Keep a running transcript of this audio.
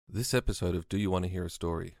This episode of Do You Want to Hear a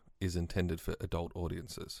Story is intended for adult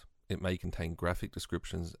audiences. It may contain graphic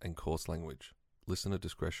descriptions and coarse language. Listener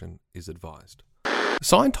discretion is advised.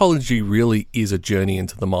 Scientology really is a journey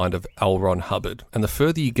into the mind of L. Ron Hubbard, and the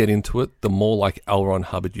further you get into it, the more like L. Ron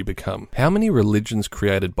Hubbard you become. How many religions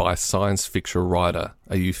created by a science fiction writer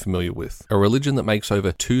are you familiar with? A religion that makes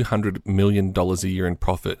over $200 million a year in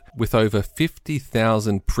profit, with over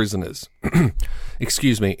 50,000 prisoners.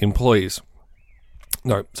 Employees.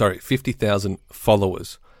 50,000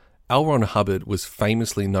 followers. L. Ron Hubbard was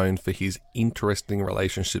famously known for his interesting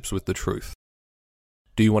relationships with the truth.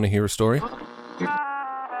 Do you want to hear a story? Will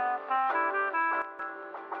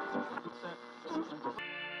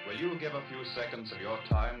you give a few seconds of your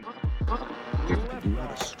time?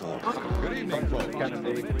 Good evening, folks.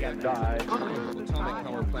 Kennedy died. The atomic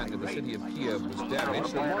power plant in the city of Kiev was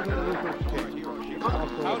damaged.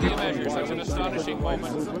 How do you measure such an astonishing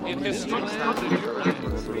moment in history?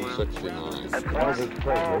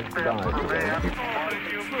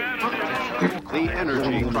 The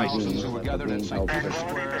energy crisis. We were gathered at St. Peter's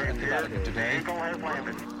Square in the Vatican today.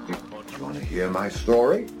 You want to hear my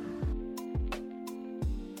story?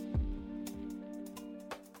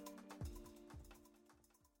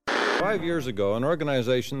 Five years ago, an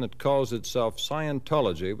organization that calls itself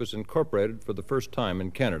Scientology was incorporated for the first time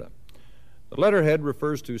in Canada. The letterhead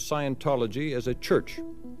refers to Scientology as a church.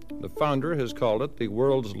 The founder has called it the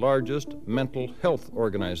world's largest mental health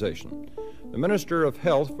organization. The Minister of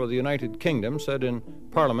Health for the United Kingdom said in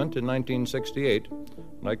Parliament in 1968,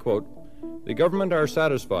 and I quote, "The government are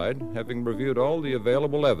satisfied, having reviewed all the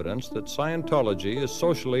available evidence, that Scientology is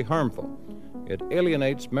socially harmful. It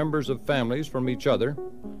alienates members of families from each other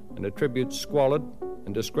and attributes squalid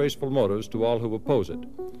and disgraceful motives to all who oppose it.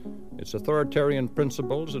 Its authoritarian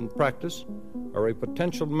principles and practice are a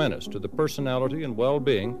potential menace to the personality and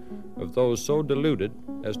well-being of those so deluded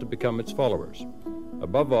as to become its followers.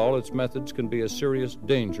 Above all, its methods can be a serious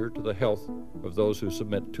danger to the health of those who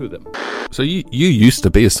submit to them." So you used to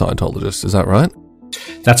be a Scientologist, is that right?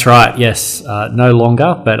 That's right, yes. No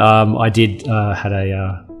longer, but I did had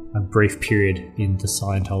a brief period in the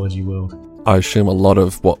Scientology world. I assume a lot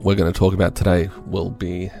of what we're going to talk about today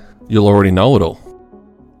you'll already know it all.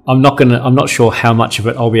 I'm not sure how much of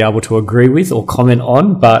it I'll be able to agree with or comment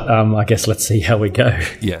on, but I guess let's see how we go.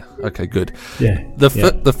 Yeah, okay, good. Yeah.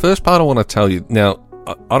 The first part I want to tell you, now,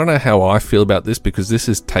 I don't know how I feel about this because this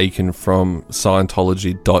is taken from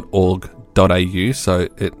Scientology.org.au, so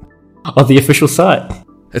Oh, the official site.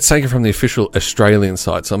 It's taken from the official Australian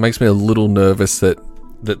site, so it makes me a little nervous that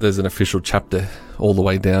there's an official chapter all the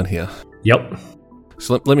way down here. Yep.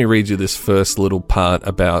 So let me read you this first little part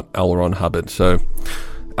about L. Ron Hubbard. So,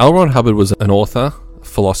 L. Ron Hubbard was an author,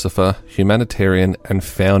 philosopher, humanitarian, and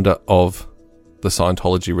founder of the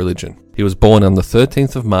Scientology religion. He was born on the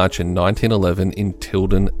 13th of March in 1911 in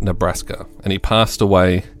Tilden, Nebraska, and he passed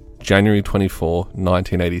away January 24,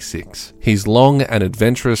 1986. His long and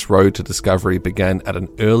adventurous road to discovery began at an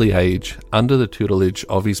early age under the tutelage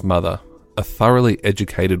of his mother, a thoroughly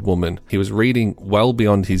educated woman. He was reading well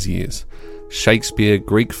beyond his years: Shakespeare,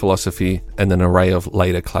 Greek philosophy, and an array of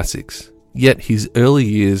later classics. Yet his early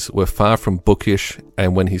years were far from bookish,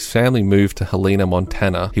 and when his family moved to Helena,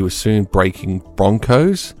 Montana, he was soon breaking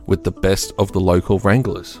broncos with the best of the local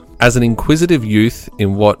wranglers. As an inquisitive youth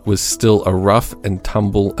in what was still a rough and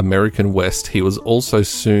tumble American West, he was also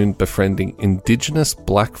soon befriending indigenous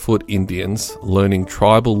Blackfoot Indians, learning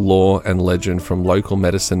tribal lore and legend from local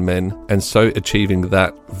medicine men, and so achieving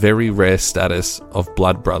that very rare status of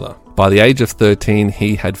blood brother. By the age of 13,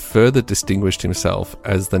 he had further distinguished himself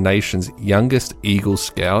as the nation's youngest Eagle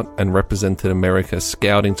Scout and represented America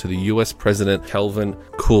scouting to the US President Calvin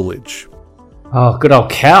Coolidge. Oh, good old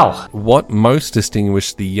Cal. What most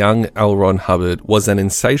distinguished the young L. Ron Hubbard was an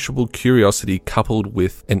insatiable curiosity coupled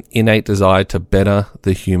with an innate desire to better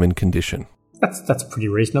the human condition. That's pretty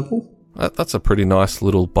reasonable. That's a pretty nice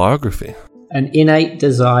little biography. An innate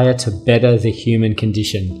desire to better the human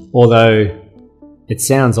condition, although it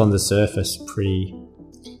sounds on the surface pretty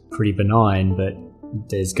benign, but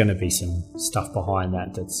there's going to be some stuff behind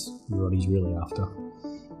that's what he's really after.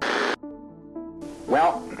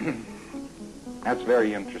 Well, that's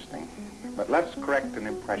very interesting. But let's correct an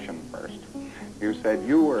impression first. You said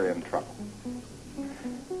you were in trouble.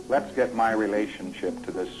 Let's get my relationship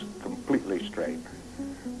to this completely straight.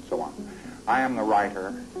 So on. I am the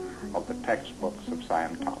writer of the textbooks of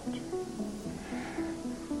Scientology.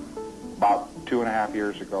 About 2.5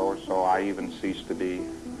 years ago or so, I even ceased to be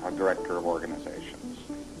a director of organizations.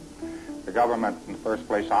 The government, in the first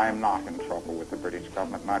place, I am not in trouble with the British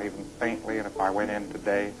government, not even faintly, and if I went in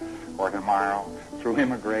today or tomorrow, through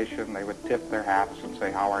immigration, they would tip their hats and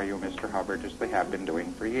say, "How are you, Mr. Hubbard?" as they have been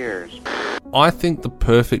doing for years. I think the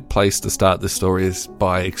perfect place to start this story is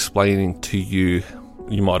by explaining to you,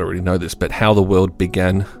 you might already know this, but how the world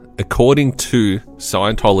began according to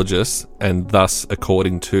Scientologists and thus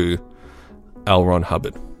according to L. Ron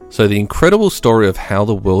Hubbard. So the incredible story of how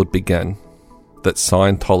the world began that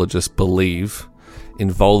Scientologists believe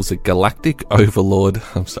involves a galactic overlord.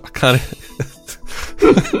 I'm sorry, I can't...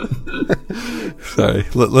 Sorry,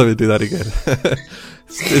 let me do that again.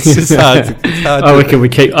 It's just hard. I reckon we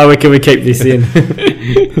keep this in.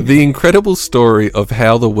 The incredible story of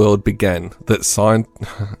how the world began that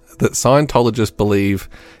Scientologists believe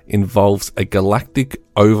involves a galactic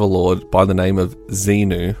overlord by the name of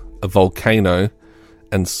Xenu, a volcano,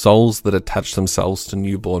 and souls that attach themselves to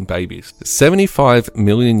newborn babies. 75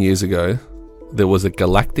 million years ago, there was a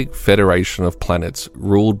galactic federation of planets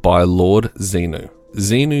ruled by Lord Xenu.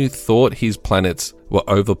 Xenu thought his planets were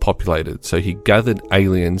overpopulated, so he gathered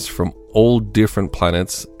aliens from all different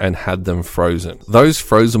planets and had them frozen. Those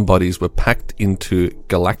frozen bodies were packed into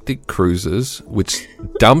galactic cruisers, which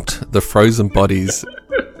dumped the frozen bodies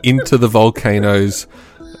into the volcanoes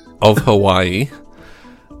of Hawaii.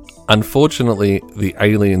 Unfortunately, the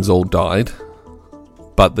aliens all died,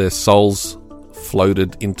 but their souls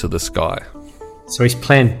floated into the sky. So his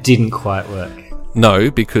plan didn't quite work.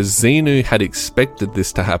 No, because Xenu had expected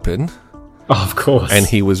this to happen. Oh, of course. And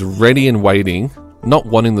he was ready and waiting, not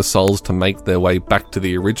wanting the souls to make their way back to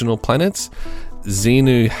the original planets.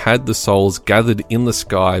 Xenu had the souls gathered in the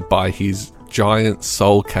sky by his giant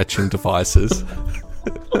soul-catching devices.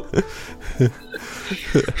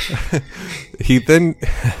 He then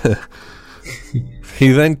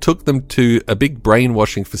took them to a big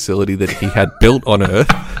brainwashing facility that he had built on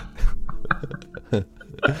Earth.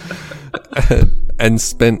 And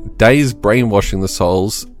spent days brainwashing the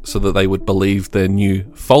souls so that they would believe their new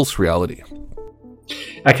false reality.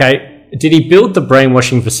 Okay, did he build the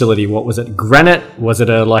brainwashing facility? What was it? Granite? Was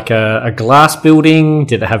it a glass building?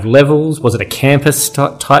 Did it have levels? Was it a campus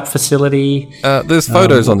type facility? There's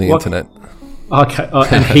photos on the internet. Okay,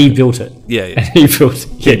 and he built it. Yeah. And he built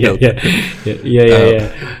it.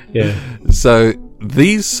 Yeah. So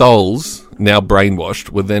these souls, now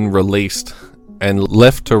brainwashed, were then released and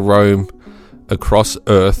left to roam across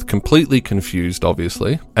Earth, completely confused,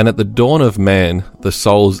 obviously. And at the dawn of man, the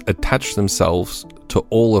souls attached themselves to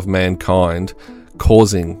all of mankind,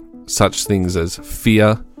 causing such things as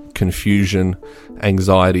fear, confusion,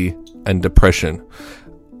 anxiety, and depression.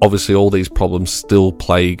 Obviously, all these problems still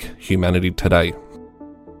plague humanity today.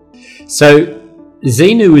 So,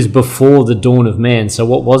 Xenu is before the dawn of man. So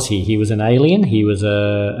what was he? He was an alien? He was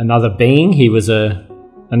another being? He was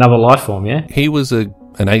another life form, yeah? He was an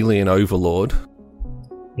alien overlord.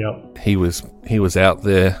 Yep. He was out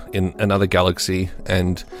there in another galaxy,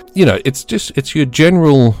 and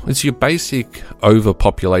it's your basic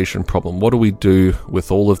overpopulation problem. What do we do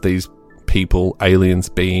with all of these people, aliens,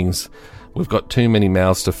 beings? We've got too many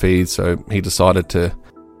mouths to feed, so he decided to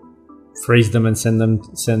freeze them and send them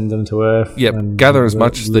to Earth. Yep, gather as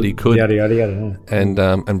much that he could, yada.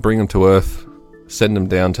 And bring them to Earth, send them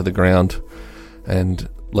down to the ground, and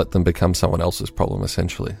let them become someone else's problem,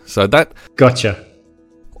 essentially. So that... Gotcha.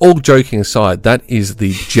 All joking aside, that is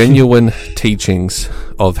the genuine teachings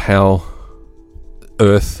of how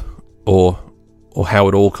Earth or how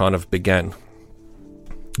it all kind of began.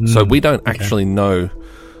 So we don't actually know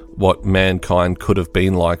what mankind could have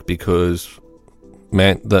been like, because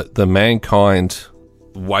the mankind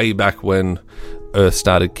way back when Earth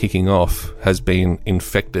started kicking off has been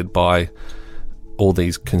infected by all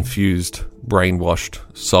these confused, brainwashed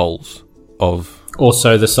souls of...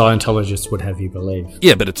 Also, the Scientologists would have you believe.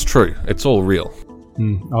 Yeah, but it's true. It's all real.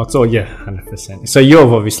 Oh, it's all, 100%. So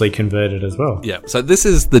you've obviously converted as well. Yeah, so this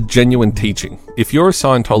is the genuine teaching. If you're a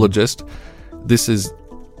Scientologist, this is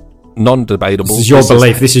non-debatable. This is your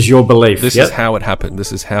belief. This is your belief. This is how it happened.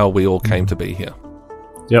 This is how we all came to be here.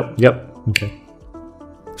 Yep. Okay.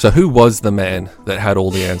 So who was the man that had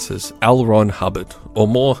all the answers? L. Ron Hubbard, or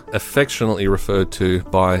more affectionately referred to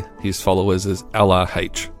by his followers as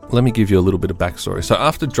LRH. Let me give you a little bit of backstory. So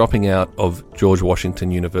after dropping out of George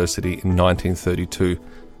Washington University in 1932...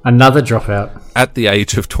 Another dropout. At the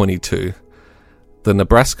age of 22, the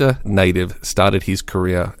Nebraska native started his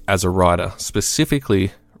career as a writer,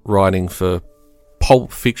 specifically writing for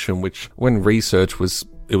pulp fiction, which when research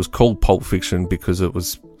it was called pulp fiction because it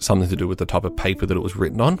was something to do with the type of paper that it was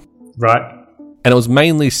written on. Right. And it was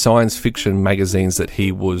mainly science fiction magazines that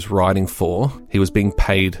he was writing for. He was being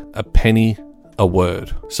paid a penny a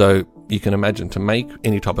word. So you can imagine, to make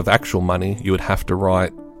any type of actual money, you would have to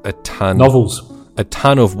write a ton... Novels. A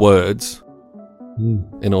ton of words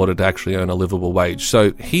in order to actually earn a livable wage.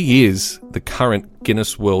 So he is the current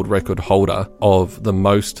Guinness World Record holder of the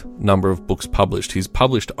most number of books published. He's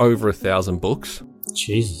published over 1,000 books.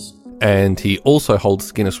 Jesus. And he also holds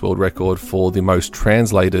the Guinness World Record for the most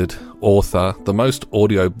translated author, the most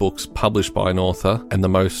audio books published by an author, and the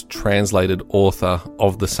most translated author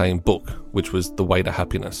of the same book, which was The Way to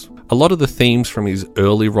Happiness. A lot of the themes from his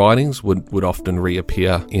early writings would often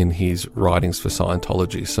reappear in his writings for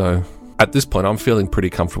Scientology. So at this point, I'm feeling pretty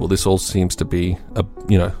comfortable. This all seems to be,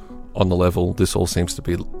 on the level. This all seems to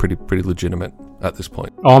be pretty legitimate at this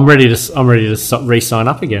point. Oh, I'm ready to re-sign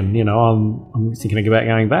up again. I'm thinking about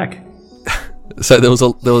going back. So there was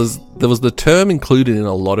the term included in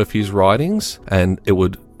a lot of his writings, and it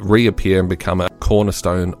would reappear and become a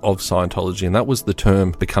cornerstone of Scientology, and that was the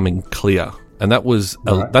term becoming clear. And that was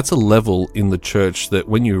that's a level in the church that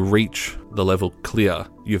when you reach the level clear,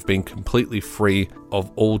 you've been completely free of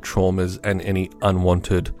all traumas and any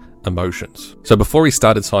unwanted emotions. So before he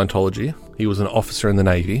started Scientology, he was an officer in the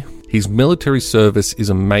Navy. His military service is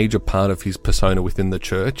a major part of his persona within the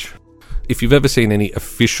church. If you've ever seen any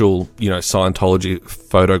official, Scientology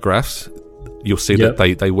photographs, you'll see that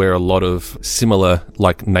they wear a lot of similar,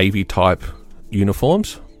 like, Navy-type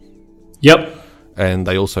uniforms. Yep. And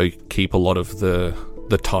they also keep a lot of the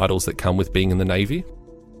titles that come with being in the Navy.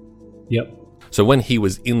 Yep. So when he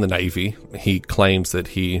was in the Navy, he claims that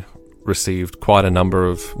he received quite a number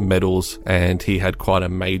of medals, and he had quite a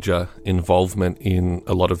major involvement in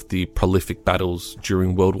a lot of the prolific battles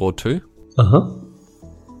during World War II. Uh-huh.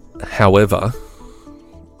 However,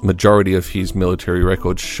 majority of his military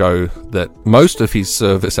records show that most of his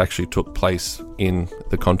service actually took place in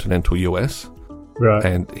the continental US. Right.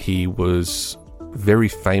 And he was very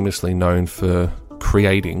famously known for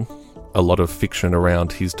creating a lot of fiction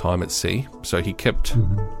around his time at sea. So he kept,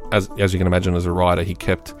 as you can imagine as a writer, he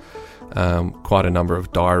kept quite a number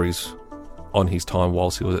of diaries on his time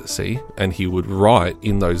whilst he was at sea, and he would write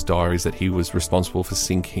in those diaries that he was responsible for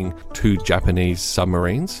sinking 2 Japanese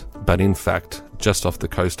submarines. But in fact, just off the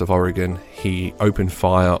coast of Oregon, he opened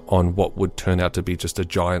fire on what would turn out to be just a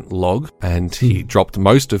giant log, and he dropped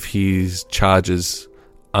most of his charges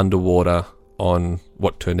underwater on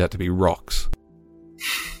what turned out to be rocks.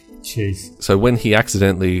 Jeez. So when he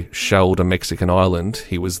accidentally shelled a Mexican island,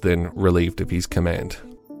 he was then relieved of his command.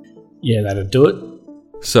 Yeah, that'd do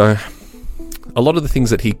it. So a lot of the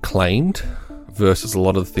things that he claimed versus a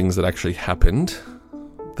lot of the things that actually happened,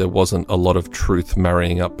 there wasn't a lot of truth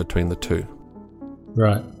marrying up between the two.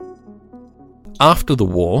 Right. After the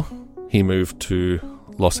war, he moved to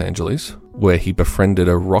Los Angeles, where he befriended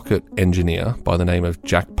a rocket engineer by the name of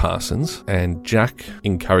Jack Parsons, and Jack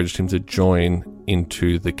encouraged him to join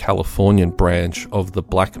into the Californian branch of the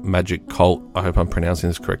black magic cult, I hope I'm pronouncing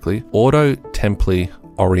this correctly, Ordo Templi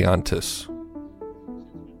Orientis.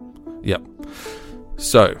 Yep.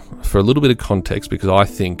 So, for a little bit of context, because I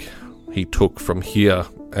think he took from here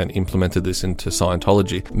and implemented this into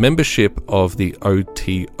Scientology, membership of the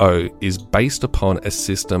OTO is based upon a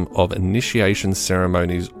system of initiation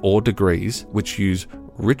ceremonies or degrees which use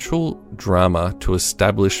ritual drama to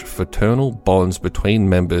establish fraternal bonds between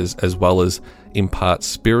members as well as impart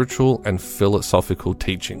spiritual and philosophical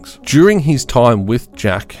teachings. During his time with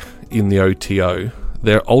Jack in the OTO,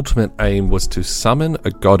 their ultimate aim was to summon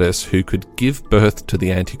a goddess who could give birth to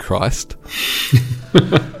the Antichrist.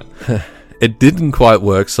 It didn't quite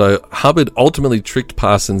work, so Hubbard ultimately tricked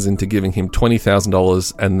Parsons into giving him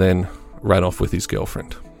 $20,000 and then ran off with his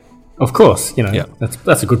girlfriend. Of course,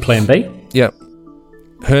 that's a good plan B. Yeah.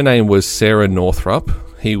 Her name was Sarah Northrup.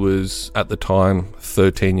 He was, at the time,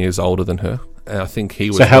 13 years older than her. And I think he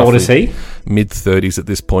was... So how old is he? Mid-30s at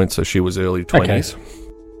this point, so she was early 20s. Okay.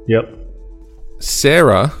 Yep.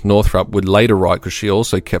 Sarah Northrup would later write, because she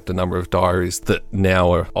also kept a number of diaries that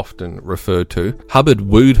now are often referred to. Hubbard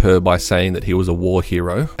wooed her by saying that he was a war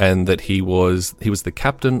hero and that he was the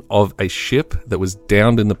captain of a ship that was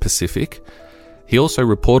downed in the Pacific. He also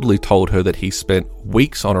reportedly told her that he spent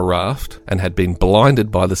weeks on a raft and had been blinded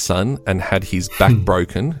by the sun and had his back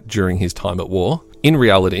broken during his time at war. In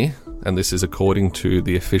reality, and this is according to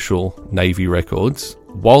the official Navy records,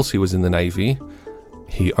 whilst he was in the Navy,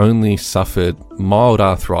 he only suffered mild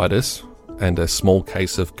arthritis and a small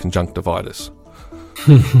case of conjunctivitis.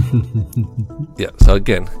 Yeah, so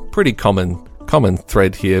again, pretty common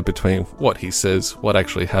thread here between what he says, what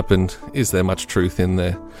actually happened. Is there much truth in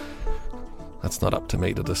there? That's not up to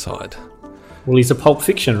me to decide. Well, he's a Pulp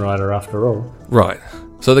Fiction writer after all. Right.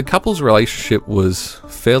 So the couple's relationship was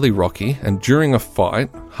fairly rocky, and during a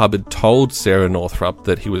fight, Hubbard told Sarah Northrup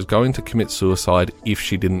that he was going to commit suicide if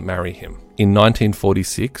she didn't marry him. In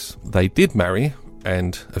 1946, they did marry,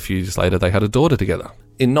 and a few years later they had a daughter together.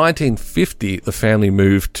 In 1950, the family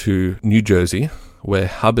moved to New Jersey, where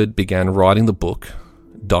Hubbard began writing the book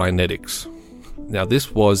Dianetics. Now,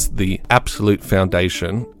 this was the absolute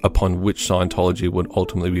foundation upon which Scientology would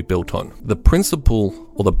ultimately be built on. The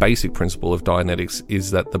principle, or the basic principle of Dianetics,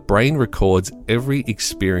 is that the brain records every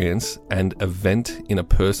experience and event in a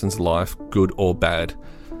person's life, good or bad.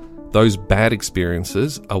 Those bad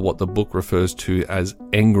experiences are what the book refers to as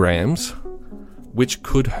engrams, which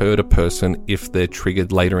could hurt a person if they're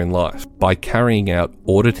triggered later in life. By carrying out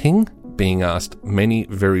auditing, being asked many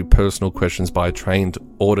very personal questions by a trained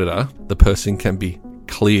auditor, the person can be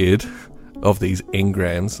cleared of these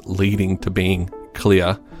engrams, leading to being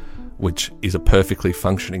clear, which is a perfectly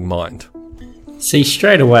functioning mind. See,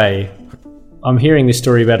 straight away, I'm hearing this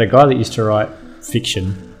story about a guy that used to write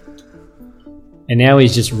fiction, and now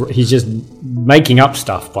he's just making up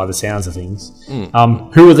stuff by the sounds of things. Who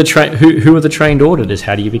are the trained auditors?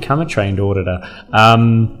 How do you become a trained auditor?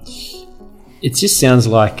 It just sounds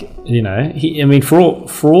like,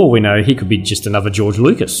 for all we know, he could be just another George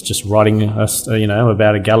Lucas, just writing us,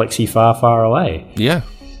 about a galaxy far, far away. Yeah.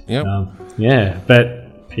 Yep.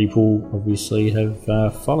 But people obviously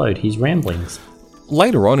have followed his ramblings.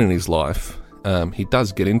 Later on in his life, he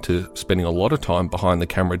does get into spending a lot of time behind the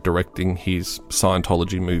camera directing his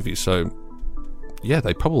Scientology movies. So, yeah,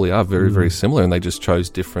 they probably are very, very similar, and they just chose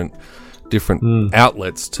different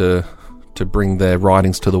outlets to bring their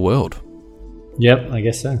writings to the world. Yep, I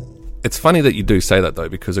guess so. It's funny that you do say that, though,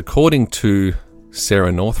 because according to Sarah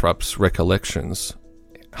Northrup's recollections,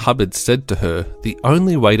 Hubbard said to her, the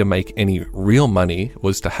only way to make any real money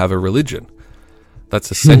was to have a religion.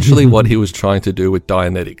 That's essentially what he was trying to do with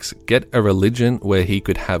Dianetics. Get a religion where he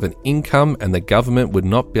could have an income and the government would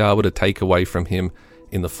not be able to take away from him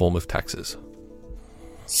in the form of taxes.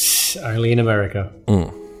 Only in America.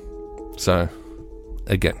 So,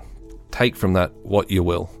 again, take from that what you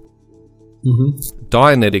will. Mm-hmm.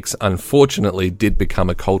 Dianetics unfortunately did become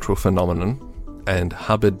a cultural phenomenon, and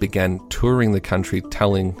Hubbard began touring the country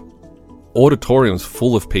telling auditoriums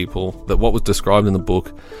full of people that what was described in the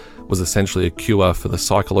book was essentially a cure for the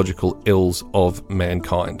psychological ills of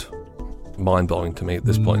mankind. Mind-blowing to me at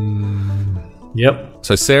this point. Yep.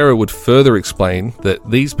 So Sarah would further explain that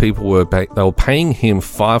these people were paying him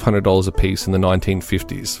 $500 a piece in the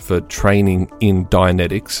 1950s for training in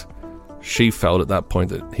Dianetics. She felt at that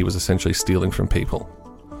point that he was essentially stealing from people.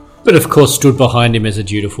 But of course stood behind him as a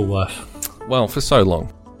dutiful wife. Well, for so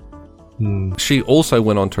long. She also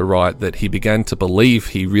went on to write that he began to believe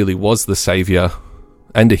he really was the saviour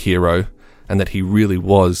and a hero, and that he really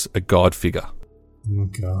was a god figure. Oh,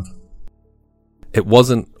 God. It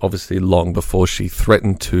wasn't obviously long before she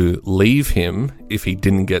threatened to leave him if he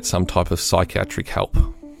didn't get some type of psychiatric help.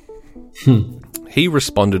 He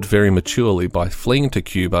responded very maturely by fleeing to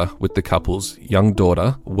Cuba with the couple's young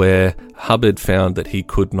daughter, where Hubbard found that he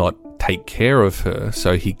could not take care of her,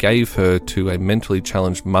 so he gave her to a mentally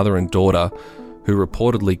challenged mother and daughter who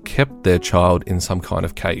reportedly kept their child in some kind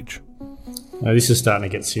of cage. Oh, this is starting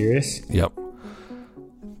to get serious. Yep.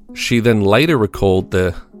 She then later recalled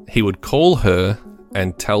that he would call her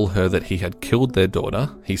and tell her that he had killed their daughter.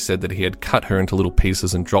 He said that he had cut her into little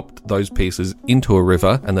pieces and dropped those pieces into a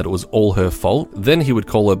river and that it was all her fault. Then he would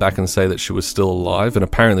call her back and say that she was still alive, and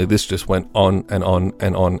apparently this just went on and on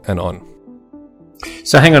and on and on.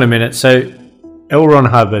 So hang on a minute. So L. Ron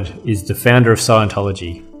Hubbard is the founder of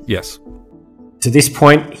Scientology. Yes. To this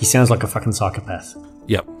point, he sounds like a fucking psychopath.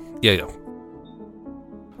 Yep. Yeah.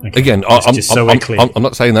 Okay. Again, I'm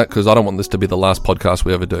not saying that because I don't want this to be the last podcast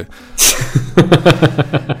we ever do.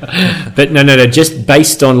 But no. Just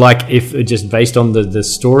based on the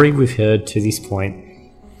story we've heard to this point,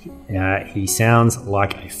 he sounds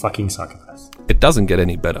like a fucking psychopath. It doesn't get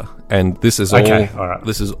any better, and this is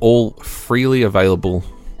This is all freely available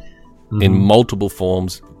in multiple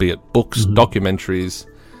forms, be it books, documentaries.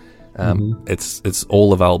 It's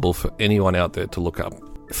all available for anyone out there to look up.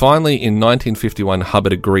 Finally, in 1951,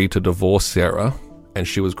 Hubbard agreed to divorce Sarah, and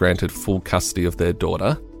she was granted full custody of their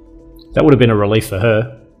daughter. That would have been a relief for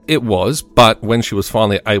her. It was, but when she was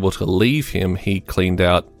finally able to leave him, he cleaned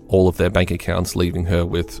out all of their bank accounts, leaving her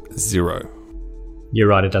with zero. You're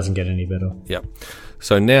right, it doesn't get any better. Yeah.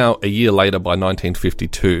 So now, a year later, by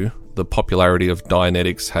 1952, the popularity of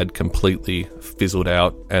Dianetics had completely fizzled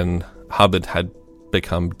out, and Hubbard had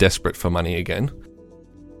become desperate for money again.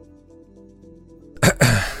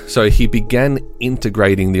 So he began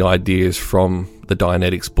integrating the ideas from the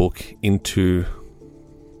Dianetics book into,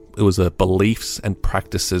 it was the beliefs and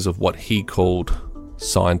practices of what he called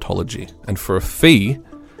Scientology. And for a fee,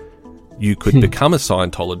 you could become a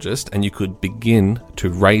Scientologist and you could begin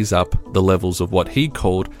to raise up the levels of what he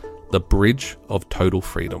called the bridge of total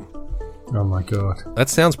freedom. Oh my God. That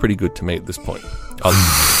sounds pretty good to me at this point.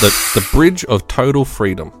 The bridge of total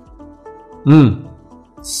freedom.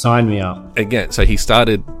 Sign me up. Again, so he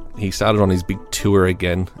started on his big tour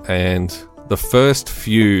again, and the first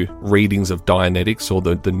few readings of Dianetics, or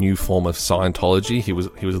the new form of Scientology, he was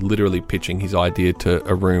literally pitching his idea to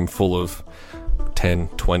a room full of 10,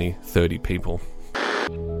 20, 30 people.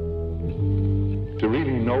 To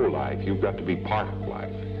really know life, you've got to be part of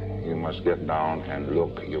life. You must get down and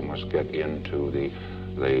look. You must get into the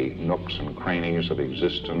nooks and crannies of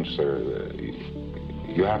existence.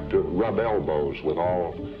 You have to rub elbows with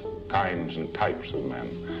all kinds and types of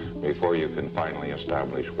men before you can finally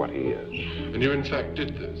establish what he is. And you in fact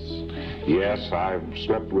did this? Yes, I've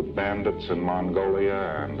slept with bandits in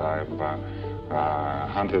Mongolia, and I've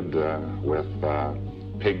hunted with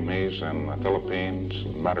pygmies in the Philippines. As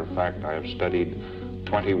a matter of fact, I have studied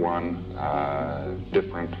 21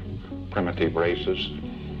 different primitive races,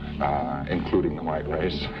 including the white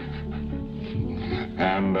race.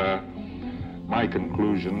 And my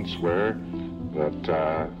conclusions were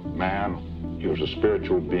that man was a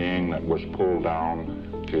spiritual being that was pulled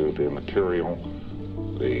down to the material,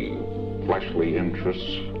 the fleshly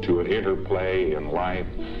interests, to an interplay in life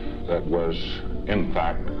that was, in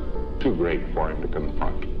fact, too great for him to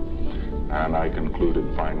confront. And I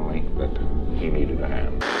concluded finally that he needed a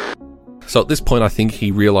hand. So at this point, I think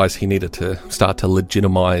he realized he needed to start to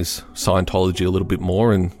legitimize Scientology a little bit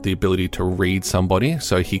more and the ability to read somebody.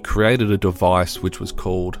 So he created a device which was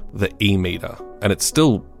called the E-meter. And it's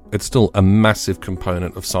still a massive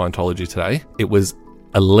component of Scientology today. It was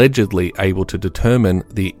allegedly able to determine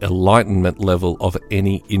the enlightenment level of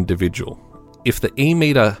any individual. If the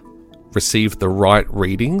E-meter received the right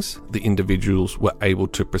readings, the individuals were able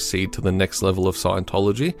to proceed to the next level of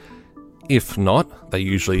Scientology. If not, they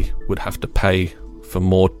usually would have to pay for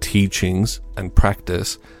more teachings and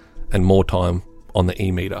practice and more time on the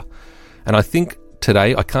E-meter. And I think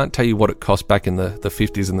today, I can't tell you what it cost back in the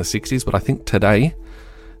 50s and the 60s, but I think today,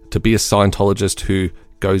 to be a Scientologist who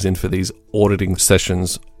goes in for these auditing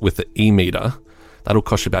sessions with the E-meter, that'll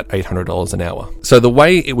cost you about $800 an hour. So the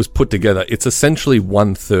way it was put together, it's essentially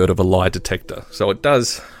 1/3 of a lie detector. So it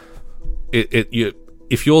does,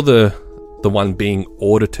 if you're the one being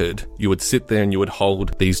audited, you would sit there and you would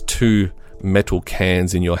hold these two metal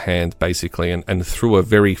cans in your hand, basically, and through a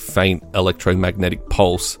very faint electromagnetic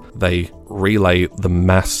pulse, they relay the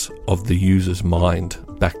mass of the user's mind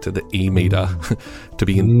back to the E-meter to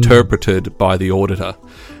be interpreted by the auditor.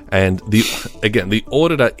 And the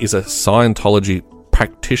auditor is a Scientology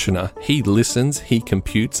practitioner. He listens, he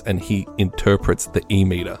computes, and he interprets the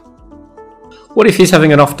E-meter. What if he's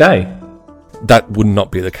having an off day? That would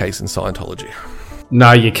not be the case in Scientology.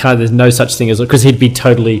 No, you can't. There's no such thing as... Because he'd be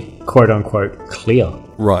totally, quote-unquote, clear.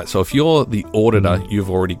 Right, so if you're the auditor,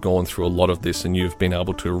 you've already gone through a lot of this and you've been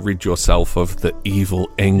able to rid yourself of the evil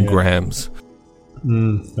engrams.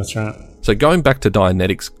 Yeah. That's right. So going back to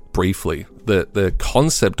Dianetics briefly, the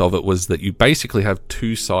concept of it was that you basically have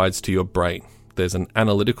two sides to your brain. There's an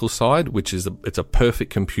analytical side, which is it's a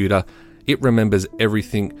perfect computer. It remembers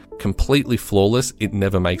everything completely flawless. It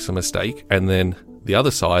never makes a mistake. And then the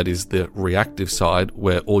other side is the reactive side,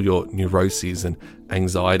 where all your neuroses and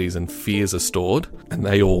anxieties and fears are stored, and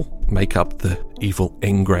they all make up the evil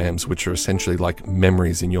engrams, which are essentially like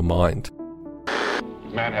memories in your mind.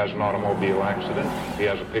 Man has an automobile accident. He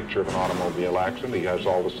has a picture of an automobile accident. He has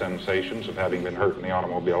all the sensations of having been hurt in the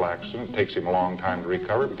automobile accident. It takes him a long time to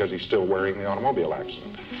recover because he's still wearing the automobile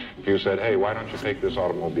accident. If you said, hey, why don't you take this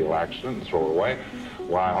automobile accident and throw it away?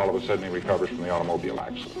 Why, all of a sudden he recovers from the automobile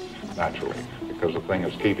accident, naturally, because the thing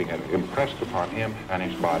that's keeping it impressed upon him and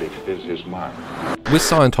his body is his mind. With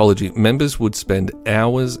Scientology, members would spend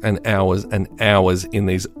hours and hours and hours in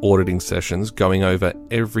these auditing sessions going over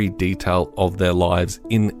every detail of their lives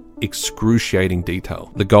in excruciating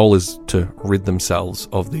detail. The goal is to rid themselves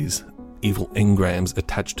of these evil engrams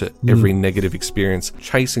attached to every negative experience,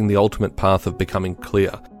 chasing the ultimate path of becoming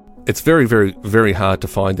clear. It's very, very, very hard to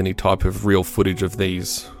find any type of real footage of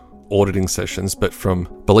these auditing sessions, but from,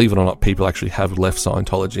 believe it or not, people actually have left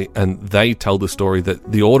Scientology, and they tell the story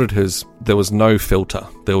that the auditors, there was no filter,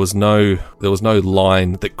 there was no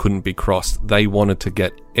line that couldn't be crossed. They wanted to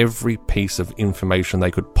get every piece of information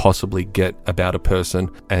they could possibly get about a person,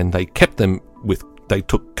 and they kept them they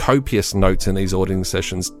took copious notes in these auditing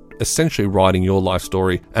sessions, essentially writing your life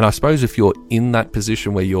story. And I suppose if you're in that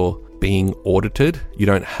position where you're being audited, you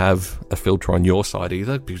don't have a filter on your side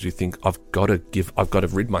either, because you think, I've got to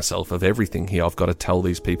rid myself of everything here. I've got to tell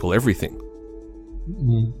these people everything.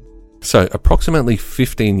 So, approximately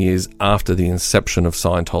 15 years after the inception of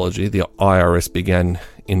Scientology, the IRS began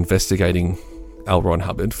investigating L. Ron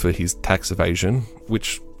Hubbard for his tax evasion,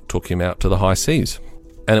 which took him out to the high seas.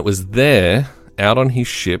 And it was there, out on his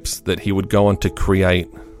ships, that he would go on to create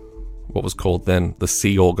what was called then the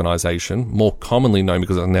Sea Organization, more commonly known,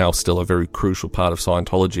 because it's now still a very crucial part of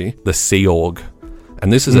Scientology, the Sea Org.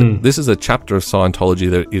 And this is a chapter of Scientology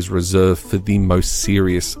that is reserved for the most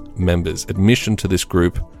serious members. Admission to this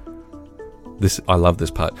group, I love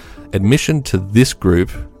this part. Admission to this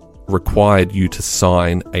group required you to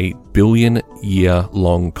sign a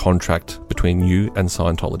billion-year-long contract between you and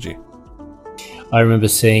Scientology. I remember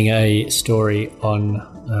seeing a story on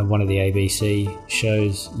one of the ABC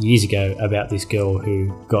shows years ago about this girl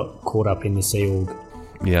who got caught up in the Sea Org.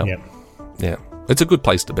 Yeah. Yep. Yeah. It's a good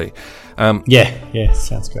place to be. Yeah,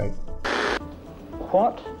 sounds great.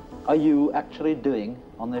 What are you actually doing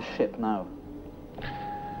on this ship now?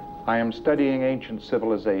 I am studying ancient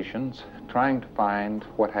civilizations, trying to find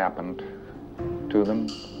what happened to them,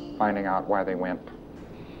 finding out why they went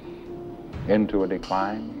into a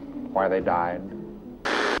decline, why they died.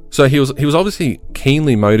 So he was obviously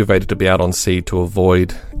keenly motivated to be out on sea to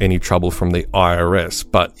avoid any trouble from the IRS,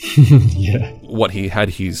 but what he had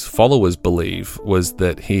his followers believe was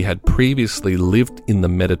that he had previously lived in the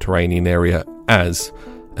Mediterranean area as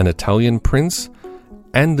an Italian prince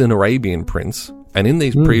and an Arabian prince, and in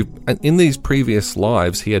these previous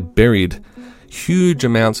lives he had buried huge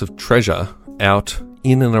amounts of treasure out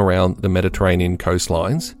in and around the Mediterranean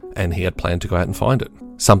coastlines, and he had planned to go out and find it.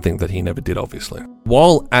 Something that he never did, obviously.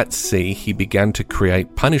 While at sea, he began to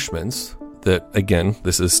create punishments that, again,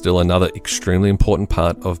 this is still another extremely important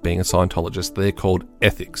part of being a Scientologist. They're called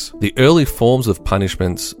ethics. The early forms of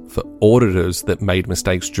punishments for auditors that made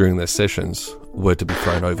mistakes during their sessions were to be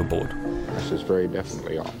thrown overboard. This is very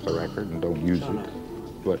definitely off the record and don't use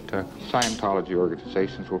it. But Scientology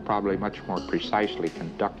organizations were probably much more precisely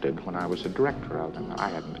conducted when I was a director of them. I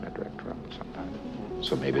hadn't been a director of them sometimes.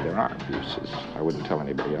 So maybe there are abuses. I wouldn't tell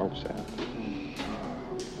anybody else that.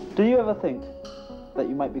 Do you ever think that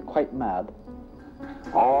you might be quite mad?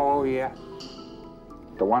 Oh, yeah.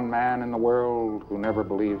 The one man in the world who never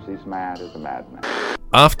believes he's mad is a madman.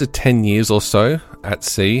 After 10 years or so at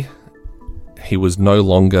sea, he was no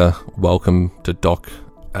longer welcome to dock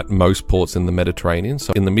at most ports in the Mediterranean.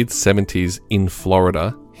 So in the mid-70s in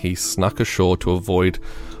Florida, he snuck ashore to avoid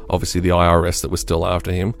obviously the IRS that was still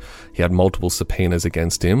after him. He had multiple subpoenas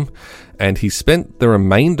against him, and he spent the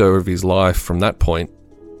remainder of his life from that point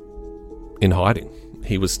in hiding.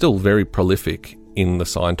 He was still very prolific in the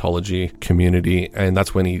Scientology community, and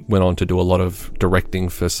that's when he went on to do a lot of directing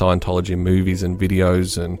for Scientology movies and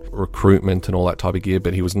videos and recruitment and all that type of gear,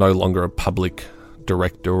 but he was no longer a public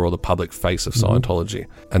director or the public face of Scientology.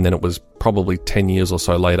 And then it was probably 10 years or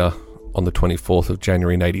so later, on the 24th of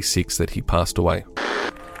January in 86, that he passed away.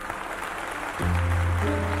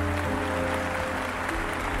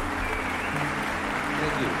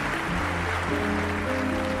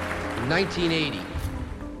 In 1980,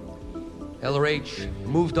 LRH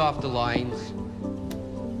moved off the lines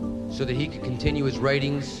so that he could continue his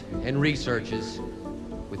writings and researches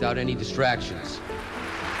without any distractions.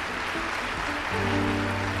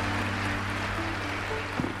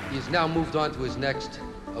 He has now moved on to his next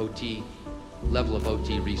level of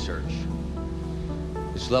OT research.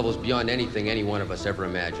 This level is beyond anything any one of us ever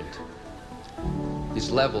imagined.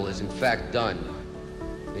 This level is in fact done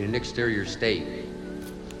in an exterior state,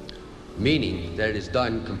 meaning that it is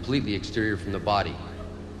done completely exterior from the body.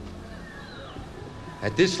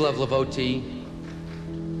 At this level of OT,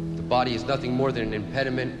 the body is nothing more than an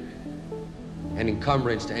impediment and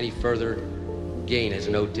encumbrance to any further gain as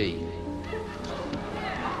an OT.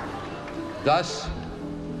 Thus,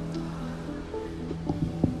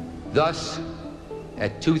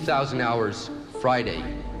 at 2,000 hours Friday,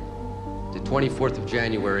 the 24th of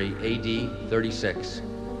January, AD 36,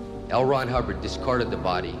 L. Ron Hubbard discarded the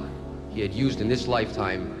body he had used in this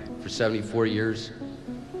lifetime for 74 years,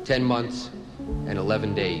 10 months, and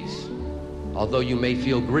 11 days. Although you may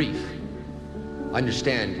feel grief,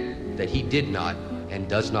 understand that he did not and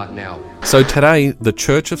does not now. So today, the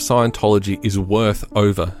Church of Scientology is worth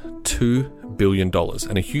over $2 billion,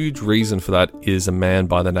 and a huge reason for that is a man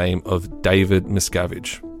by the name of David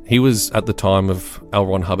Miscavige. He was, at the time of L.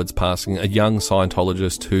 Ron Hubbard's passing, a young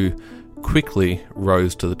Scientologist who quickly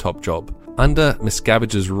rose to the top job. Under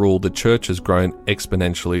Miscavige's rule, the church has grown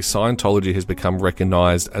exponentially. Scientology has become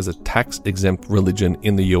recognized as a tax-exempt religion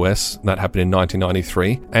in the US. That happened in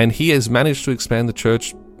 1993. And he has managed to expand the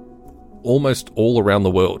church almost all around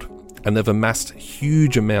the world. And they've amassed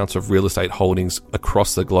huge amounts of real estate holdings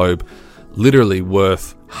across the globe literally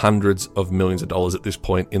worth hundreds of millions of dollars at this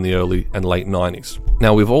point in the early and late 90s.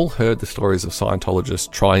 Now, we've all heard the stories of Scientologists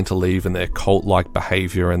trying to leave and their cult-like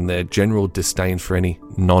behavior and their general disdain for any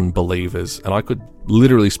non-believers, and I could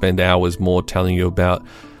literally spend hours more telling you about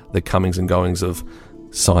the comings and goings of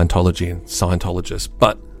Scientology and Scientologists,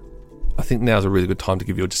 but I think now's a really good time to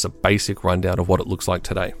give you just a basic rundown of what it looks like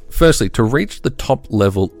today. Firstly, to reach the top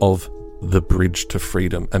level of the bridge to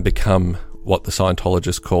freedom and become what the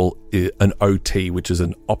Scientologists call an OT, which is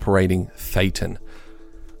an operating thetan.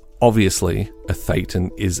 Obviously, a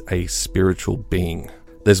thetan is a spiritual being.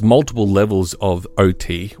 There's multiple levels of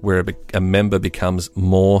OT where a member becomes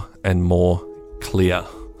more and more clear.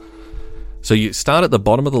 So you start at the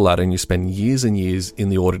bottom of the ladder and you spend years and years in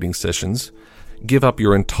the auditing sessions, give up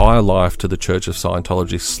your entire life to the Church of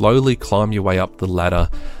Scientology, slowly climb your way up the ladder,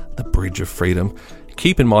 the bridge of freedom.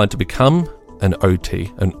 Keep in mind, to become an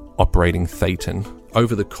OT, an operating thetan,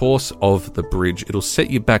 over the course of the bridge, it'll set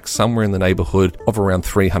you back somewhere in the neighborhood of around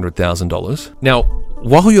 $300,000. Now,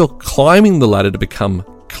 while you're climbing the ladder to become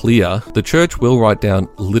clear, the church will write down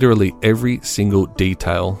literally every single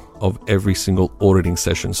detail of every single auditing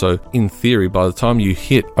session. So in theory, by the time you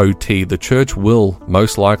hit OT, the church will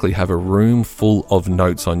most likely have a room full of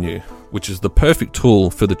notes on you, which is the perfect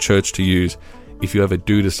tool for the church to use if you ever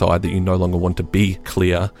do decide that you no longer want to be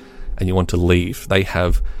clear and you want to leave. They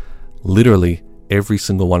have literally every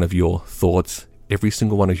single one of your thoughts, every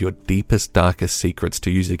single one of your deepest, darkest secrets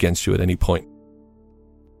to use against you at any point.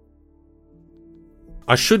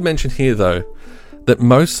 I should mention here, though, that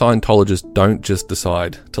most Scientologists don't just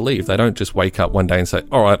decide to leave. They don't just wake up one day and say,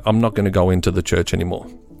 all right, I'm not going to go into the church anymore.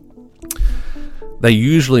 They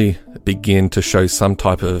usually begin to show some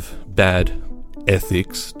type of bad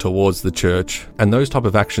ethics towards the church, and those type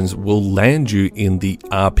of actions will land you in the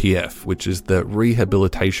RPF, which is the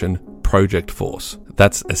Rehabilitation Project Force.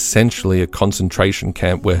 That's essentially a concentration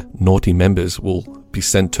camp where naughty members will be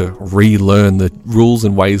sent to relearn the rules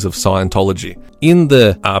and ways of Scientology. In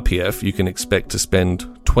the RPF, you can expect to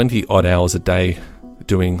spend 20 odd hours a day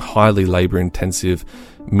doing highly labor intensive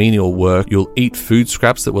menial work. You'll eat food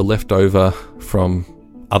scraps that were left over from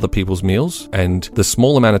other people's meals, and the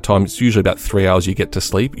small amount of time, it's usually about 3 hours you get to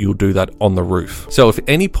sleep, you'll do that on the roof. So if at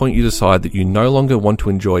any point you decide that you no longer want to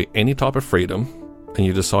enjoy any type of freedom, and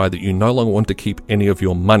you decide that you no longer want to keep any of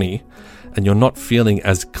your money, and you're not feeling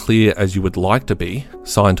as clear as you would like to be,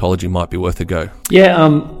 Scientology might be worth a go. Yeah,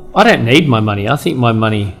 I don't need my money. I think my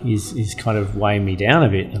money is kind of weighing me down a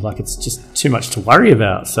bit. Like, it's just too much to worry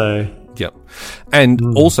about. So yep. And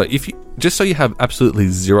also, if you just so you have absolutely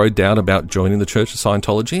zero doubt about joining the Church of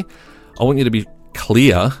Scientology, I want you to be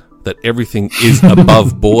clear that everything is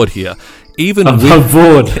above board here. Even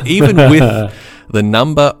with the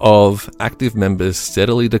number of active members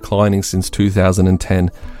steadily declining since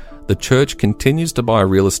 2010, the church continues to buy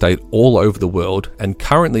real estate all over the world and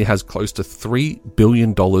currently has close to $3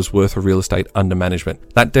 billion worth of real estate under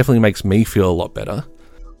management. That definitely makes me feel a lot better.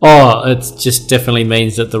 Oh, it just definitely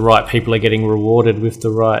means that the right people are getting rewarded with the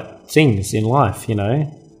right things in life, you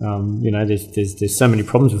know. There's so many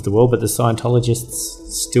problems with the world, but the Scientologists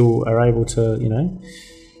still are able to, you know,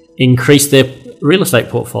 increase their real estate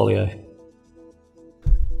portfolio.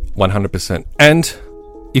 100%. And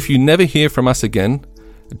if you never hear from us again,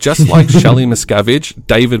 just like Shelley Miscavige,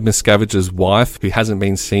 David Miscavige's wife, who hasn't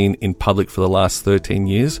been seen in public for the last 13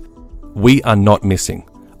 years, we are not missing.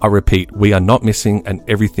 I repeat, we are not missing, and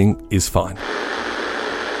everything is fine.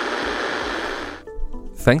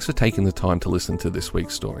 Thanks for taking the time to listen to this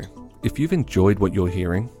week's story. If you've enjoyed what you're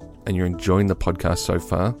hearing and you're enjoying the podcast so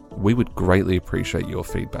far, we would greatly appreciate your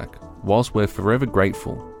feedback. Whilst we're forever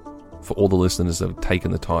grateful for all the listeners that have taken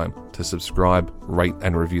the time to subscribe, rate,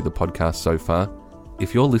 and review the podcast so far,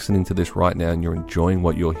 if you're listening to this right now and you're enjoying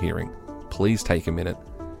what you're hearing, please take a minute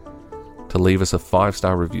to leave us a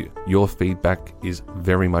 5-star review. Your feedback is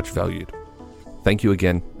very much valued. Thank you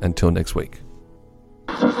again. Until next week.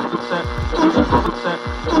 And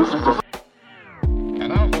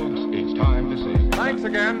now, folks, it's time to say Thanks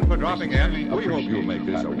again for dropping in. we hope you'll make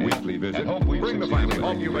this a weekly visit. Bring the family.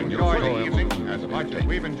 Hope you enjoy the evening as much as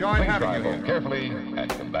we've enjoyed Please having drive you home here. carefully and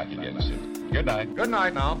come back again soon. Good night. Good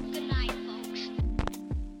night now.